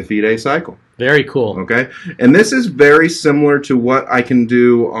starting the feed A cycle. Very cool. Okay, and this is very similar to what I can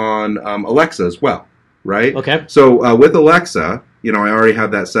do on Alexa as well, right? Okay. So with Alexa, I already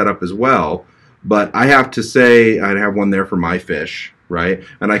have that set up as well, but I have to say I have one there for my fish. Right,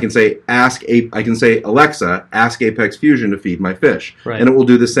 and I can say Alexa, ask Apex Fusion to feed my fish, and it will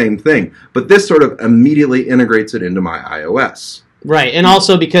do the same thing. But this sort of immediately integrates it into my iOS. Right, and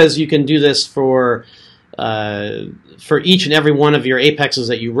also because you can do this for each and every one of your Apexes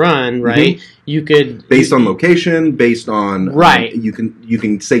that you run, right? You could based on location, based on you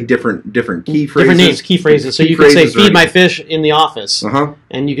can say different key phrases, different names, key phrases. So you could say feed my fish in the office,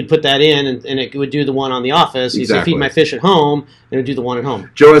 and you could put that in, and it would do the one on the office. You say feed my fish at home, and it would do the one at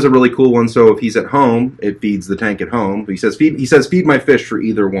home. Joe has a really cool one. So if he's at home, it feeds the tank at home. He says feed my fish for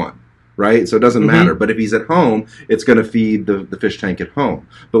either one. Right, so it doesn't matter. But if he's at home, it's going to feed the fish tank at home.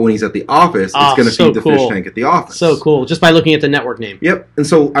 But when he's at the office, it's going to feed the fish tank at the office. So cool, just by looking at the network name. Yep, and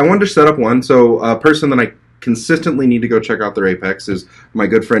so I wanted to set up one. So a person that I consistently need to go check out their Apex is my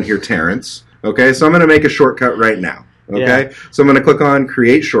good friend here, Terrence. Okay, so I'm going to make a shortcut right now. Okay, so I'm going to click on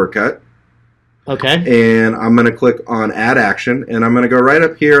Create Shortcut. Okay. And I'm going to click on Add Action, and I'm going to go right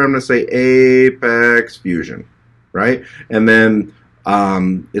up here. I'm going to say Apex Fusion, right? And then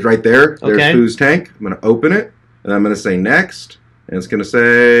it's right there. There's Foo's Tank. I'm going to open it, and I'm going to say Next, and it's going to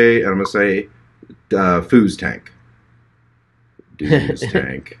say, and I'm going to say Foo's Tank. Foo's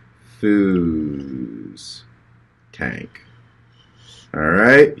Tank. Foo's Tank. All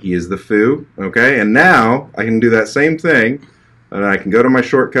right, he is the Foo. Okay, and now I can do that same thing, and I can go to my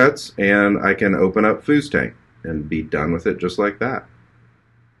shortcuts, and I can open up Foo's Tank and be done with it just like that.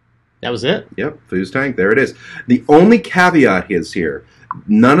 That was it? Yep, Foo's Tank, there it is. The only caveat is here,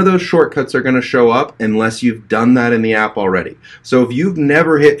 none of those shortcuts are going to show up unless you've done that in the app already. So if you've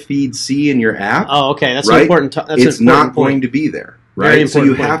never hit Feed C in your app, that's an important it's not going to be there. right? So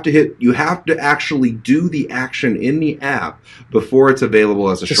you have to actually do the action in the app before it's available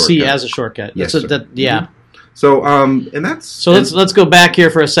as a shortcut. To see as a shortcut. Yes, yeah. So and that's let's go back here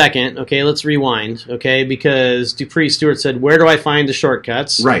for a second. Okay, let's rewind. Okay, because Dupree Stewart said, "Where do I find the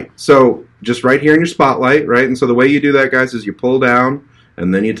shortcuts?" Right. So just right here in your spotlight, right? And so the way you do that, guys, is you pull down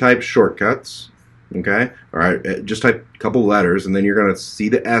and then you type shortcuts. Okay. All right. Just type a couple letters, and then you're going to see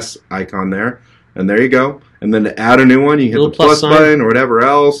the S icon there, and there you go. And then to add a new one, you hit the plus button or whatever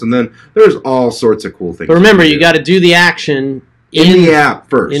else, and then there's all sorts of cool things. But remember, you got to do the action in the app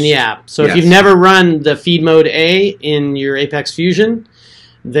first. In the app. So if you've never run the feed mode A in your Apex Fusion,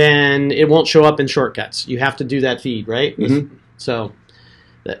 then it won't show up in shortcuts. You have to do that feed, right? Mm-hmm. So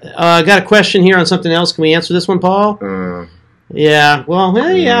I got a question here on something else. Can we answer this one, Paul? Yeah. Well,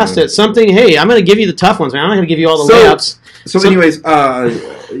 he asked it. Something. Hey, I'm going to give you the tough ones, man. I'm not going to give you all the layups. So anyways, I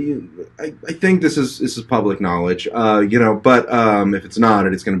think this is public knowledge, but if it's not,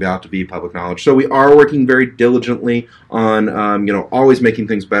 it's going to be out to be public knowledge. So we are working very diligently on, always making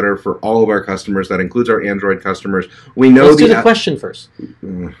things better for all of our customers. That includes our Android customers. We know Let's do the question first.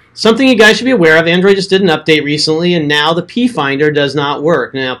 Something you guys should be aware of, Android just did an update recently, and now the P Finder does not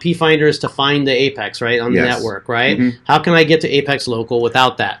work. Now, P Finder is to find the Apex, right, on the network, right? Mm-hmm. How can I get to Apex Local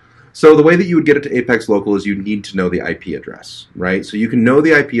without that? So the way that you would get it to Apex Local is you need to know the IP address, right? So you can know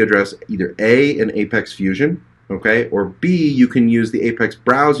the IP address either A in Apex Fusion, okay, or B, you can use the Apex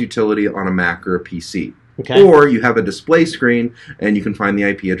Browse utility on a Mac or a PC. Okay. Or you have a display screen and you can find the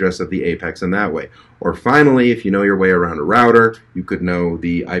IP address of the Apex in that way. Or finally, if you know your way around a router, you could know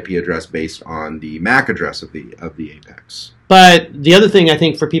the IP address based on the MAC address of the Apex. But the other thing I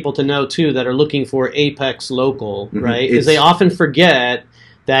think for people to know too that are looking for Apex Local, right, is they often forget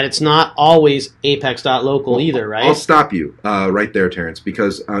that it's not always apex.local either, right? I'll stop you right there, Terrence,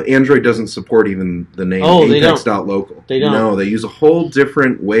 because Android doesn't support even the name apex.local. They don't. No, they use a whole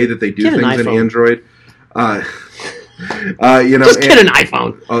different way that they do things in Android. Just get an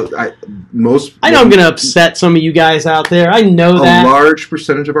iPhone. I know I'm going to upset some of you guys out there. I know that. A large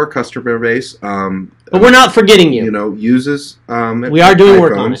percentage of our customer base, but we're not forgetting you. Uses. We are doing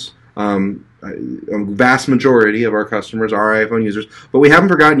work on it. A vast majority of our customers are iPhone users, but we haven't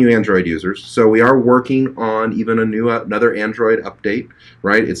forgotten you Android users. So we are working on even another Android update,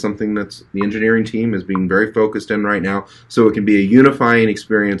 right? It's something that's the engineering team is being very focused in right now, so it can be a unifying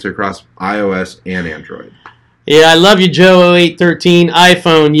experience across iOS and Android. Yeah, I love you, Joe 0813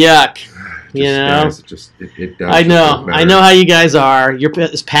 iPhone. Yuck. I know how you guys are. You're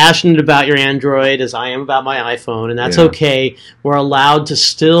as passionate about your Android as I am about my iPhone, and that's okay. We're allowed to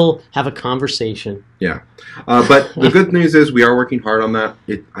still have a conversation. Yeah. But the good news is we are working hard on that.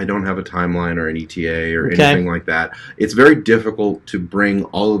 I don't have a timeline or an ETA or anything like that. It's very difficult to bring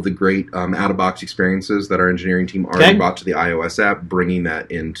all of the great out-of-box experiences that our engineering team already brought to the iOS app, bringing that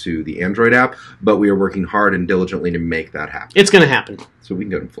into the Android app. But we are working hard and diligently to make that happen. It's going to happen. So we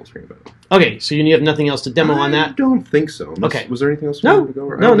can go in full screen about it. Okay, so you have nothing else to demo on that? I don't think so. Okay. Was there anything else? No, to go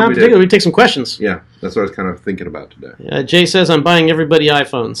over? No, not particularly. We take some questions. Yeah, that's what I was kind of thinking about today. Jay says, I'm buying everybody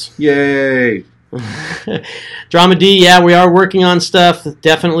iPhones. Yay! Drama D, yeah, we are working on stuff.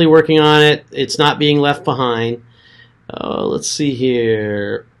 Definitely working on it. It's not being left behind. Let's see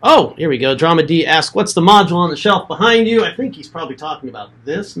here. Oh, here we go. Drama D asks, what's the module on the shelf behind you? I think he's probably talking about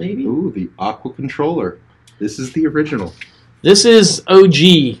this, maybe? Ooh, the Aqua controller. This is the original. This is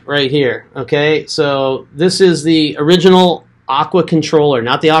OG right here, okay? So this is the original Aqua controller,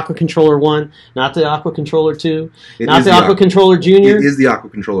 not the Aqua controller 1, not the Aqua controller 2, not the Aqua controller Junior. It is the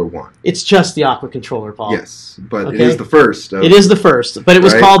Aqua controller 1. It's just the Aqua controller, Paul. Yes, but it is the first. It is the first, but it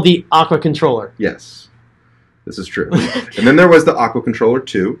was called the Aqua controller. Yes, this is true. And then there was the Aqua controller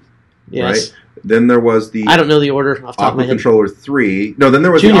 2, right? Then there was the... I don't know the order off the top of my head. Aqua controller 3. No, then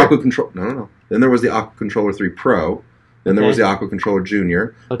there was the Aqua controller... No. Then there was the Aqua controller 3 Pro. Then there was the Aqua Controller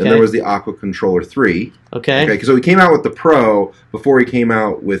Junior. Then there was the Aqua Controller 3. Okay. So he came out with the Pro before he came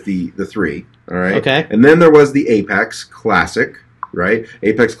out with the 3. All right. Okay. And then there was the Apex Classic, right?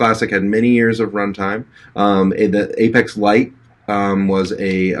 Apex Classic had many years of runtime. The Apex Lite was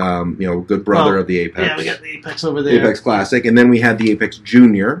a good brother of the Apex. Yeah, we got the Apex over there. Apex Classic, and then we had the Apex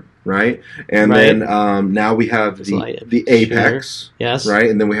Junior, right? And then now we have the Apex, yes, right?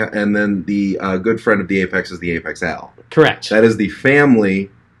 And then the good friend of the Apex is the Apex L. Correct. That is the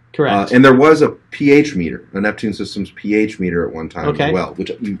family. Correct. And there was a pH meter, a Neptune Systems pH meter at one time as well, which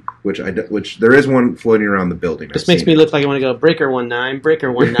there is one floating around the building. This makes me look like I want to go breaker 19,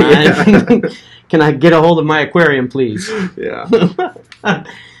 breaker 19. Can I get a hold of my aquarium, please? Yeah.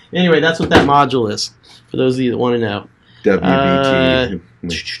 Anyway, that's what that module is, for those of you that want to know. WBT.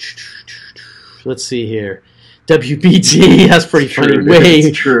 Let's see here. WBT. That's pretty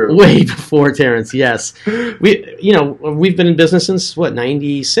funny. True. Way before Terrence. Yes, we've been in business since what,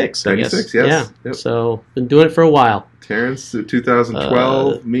 96? 96. Yes. Yeah. Yep. So been doing it for a while. Terrence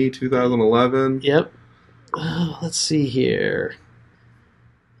 2012. Me 2011. Yep. Let's see here.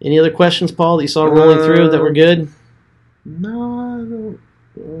 Any other questions, Paul, that you saw rolling through that were good? No, I don't.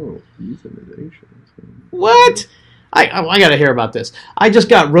 Oh, euthanization. What? I got to hear about this. I just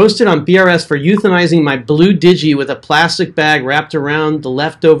got roasted on BRS for euthanizing my blue Digi with a plastic bag wrapped around the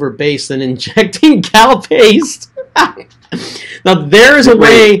leftover base, then injecting cal paste. Now there is a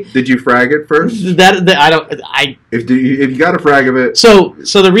way. Did you frag it first? That I don't. If you got a frag of it. So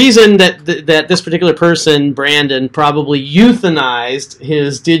the reason that this particular person, Brandon, probably euthanized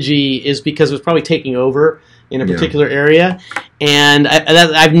his Digi is because it was probably taking over in a particular area, and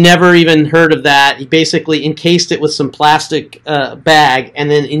I've never even heard of that. He basically encased it with some plastic bag and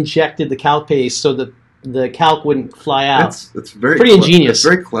then injected the calc paste so that the calc wouldn't fly out. That's very pretty ingenious.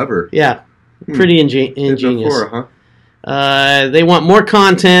 That's very clever. Yeah, pretty ingenious. Before, huh? They want more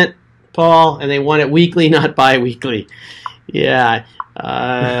content, Paul, and they want it weekly, not bi-weekly. Yeah.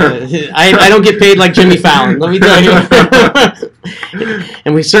 I don't get paid like Jimmy Fallon, let me tell you.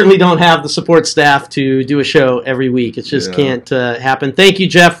 And we certainly don't have the support staff to do a show every week. It just can't happen. Thank you,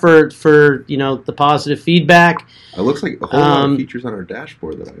 Jeff, for the positive feedback. It looks like a whole lot of features on our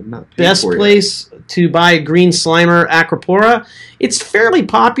dashboard that I have not paid best for place yet. To buy Green Slimer Acropora. It's fairly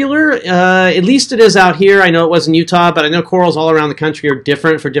popular. At least it is out here. I know it was in Utah, but I know corals all around the country are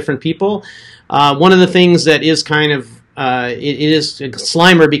different for different people. One of the things that is kind of it is a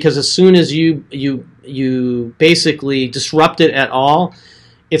Slimer because as soon as you basically disrupt it at all,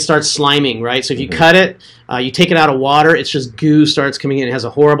 it starts sliming, right? So if you cut it, you take it out of water, it's just goo starts coming in. It has a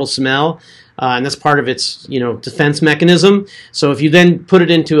horrible smell, and that's part of its defense mechanism. So if you then put it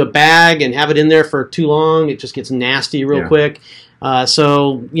into a bag and have it in there for too long, it just gets nasty real quick. But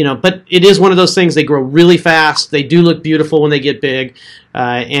it is one of those things. They grow really fast. They do look beautiful when they get big,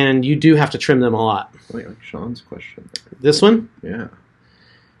 and you do have to trim them a lot. Wait, like Sean's question. This one? Yeah.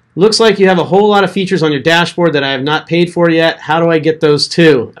 Looks like you have a whole lot of features on your dashboard that I have not paid for yet. How do I get those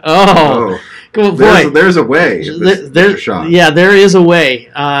too? Oh. Boy. There's a way. There's a shot. Yeah, there is a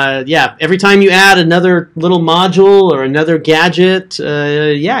way. Every time you add another little module or another gadget,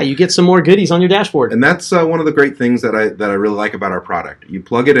 you get some more goodies on your dashboard. And that's one of the great things that I really like about our product. You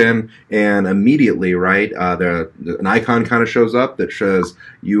plug it in, and immediately, right, an icon kind of shows up that shows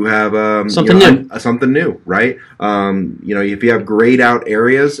you have something new, right? If you have grayed out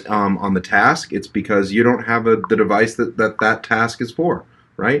areas on the task, it's because you don't have the device that task is for.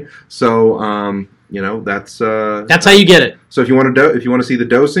 Right, so that's how you get it. So if you want to see the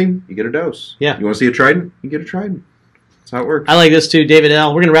dosing, you get a dose. Yeah. You want to see a trident, you get a trident. That's how it works. I like this too, David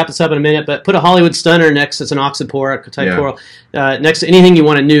L. We're gonna wrap this up in a minute, but put a Hollywood Stunner next. It's an oxypora type coral next to anything you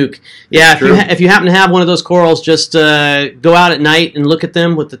want to nuke. Yeah, if you happen to have one of those corals, just go out at night and look at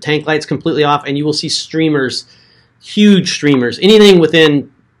them with the tank lights completely off, and you will see streamers, huge streamers. Anything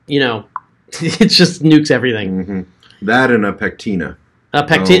within, it just nukes everything. Mm-hmm. That and a pectina.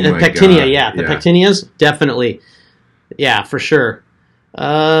 Pectinia, the pectinias, definitely. Yeah, for sure. More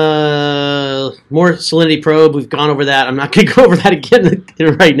salinity probe. We've gone over that. I'm not going to go over that again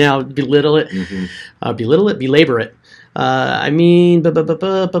right now. Belittle it. Mm-hmm. Belabor it.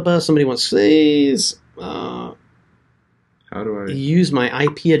 Somebody wants to say, how do I use my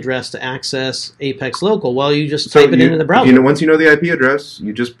IP address to access Apex Local? Well, you just type it into the browser. Once you know the IP address,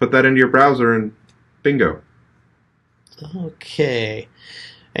 you just put that into your browser and bingo. Okay.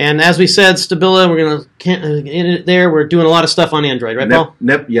 And as we said, Stabila, we're going to get it there. We're doing a lot of stuff on Android, right, Paul?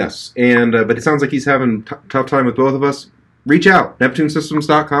 Yes. And but it sounds like he's having tough time with both of us. Reach out,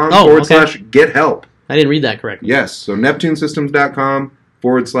 neptunesystems.com /get help. I didn't read that correctly. Yes, so neptunesystems.com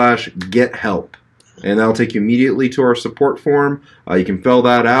 /get help. And that'll take you immediately to our support form. You can fill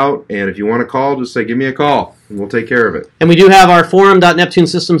that out, and if you want to call, just say, give me a call, and we'll take care of it. And we do have our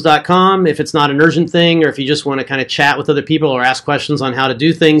forum.neptunesystems.com. If it's not an urgent thing, or if you just want to kind of chat with other people or ask questions on how to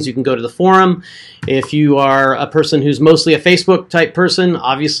do things, you can go to the forum. If you are a person who's mostly a Facebook-type person,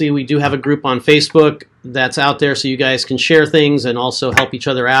 obviously we do have a group on Facebook that's out there so you guys can share things and also help each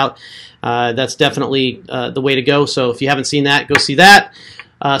other out. That's definitely the way to go. So if you haven't seen that, go see that.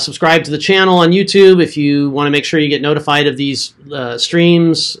 Subscribe to the channel on YouTube if you want to make sure you get notified of these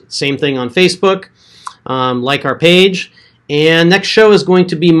streams. Same thing on Facebook. Like our page. And next show is going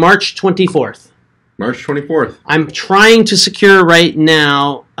to be March 24th. March 24th. I'm trying to secure right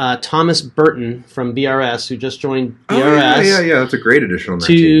now Thomas Burton from BRS, who just joined BRS. Oh, yeah. That's a great addition on that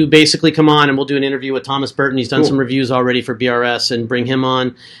to team. basically come on, and we'll do an interview with Thomas Burton. He's done some reviews already for BRS, and bring him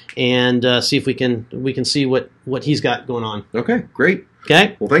on and see if we can see what he's got going on. Okay, great.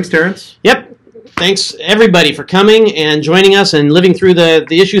 Okay. Well, thanks, Terrence. Yep. Thanks, everybody, for coming and joining us and living through the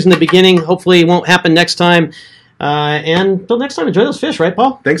issues in the beginning. Hopefully it won't happen next time. And until next time, enjoy those fish, right,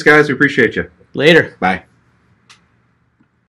 Paul? Thanks, guys. We appreciate you. Later. Bye.